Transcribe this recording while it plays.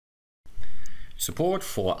Support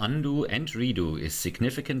for undo and redo is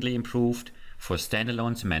significantly improved for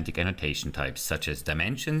standalone semantic annotation types such as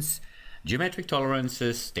dimensions, geometric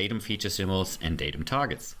tolerances, datum feature symbols, and datum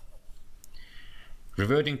targets.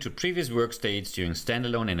 Reverting to previous work states during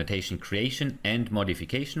standalone annotation creation and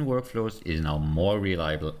modification workflows is now more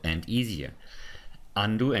reliable and easier.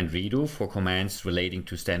 Undo and redo for commands relating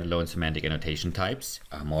to standalone semantic annotation types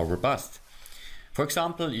are more robust. For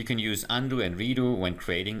example, you can use undo and redo when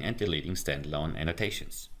creating and deleting standalone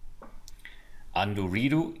annotations.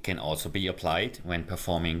 Undo-redo can also be applied when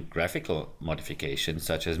performing graphical modifications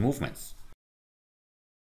such as movements.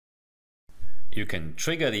 You can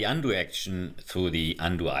trigger the undo action through the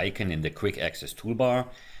undo icon in the quick access toolbar,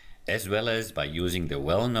 as well as by using the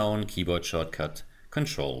well-known keyboard shortcut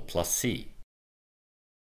Ctrl+C.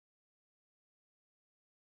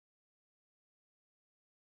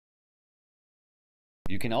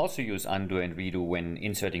 You can also use undo and redo when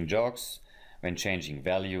inserting jogs, when changing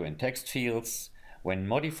value and text fields, when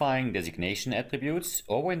modifying designation attributes,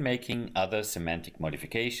 or when making other semantic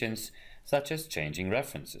modifications, such as changing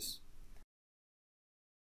references.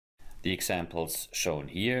 The examples shown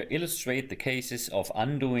here illustrate the cases of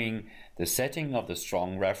undoing the setting of the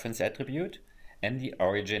strong reference attribute and the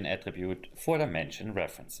origin attribute for dimension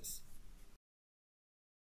references.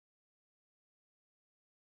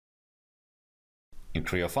 In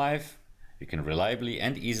Creo 5, you can reliably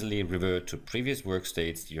and easily revert to previous work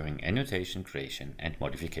states during annotation creation and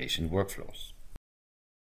modification workflows.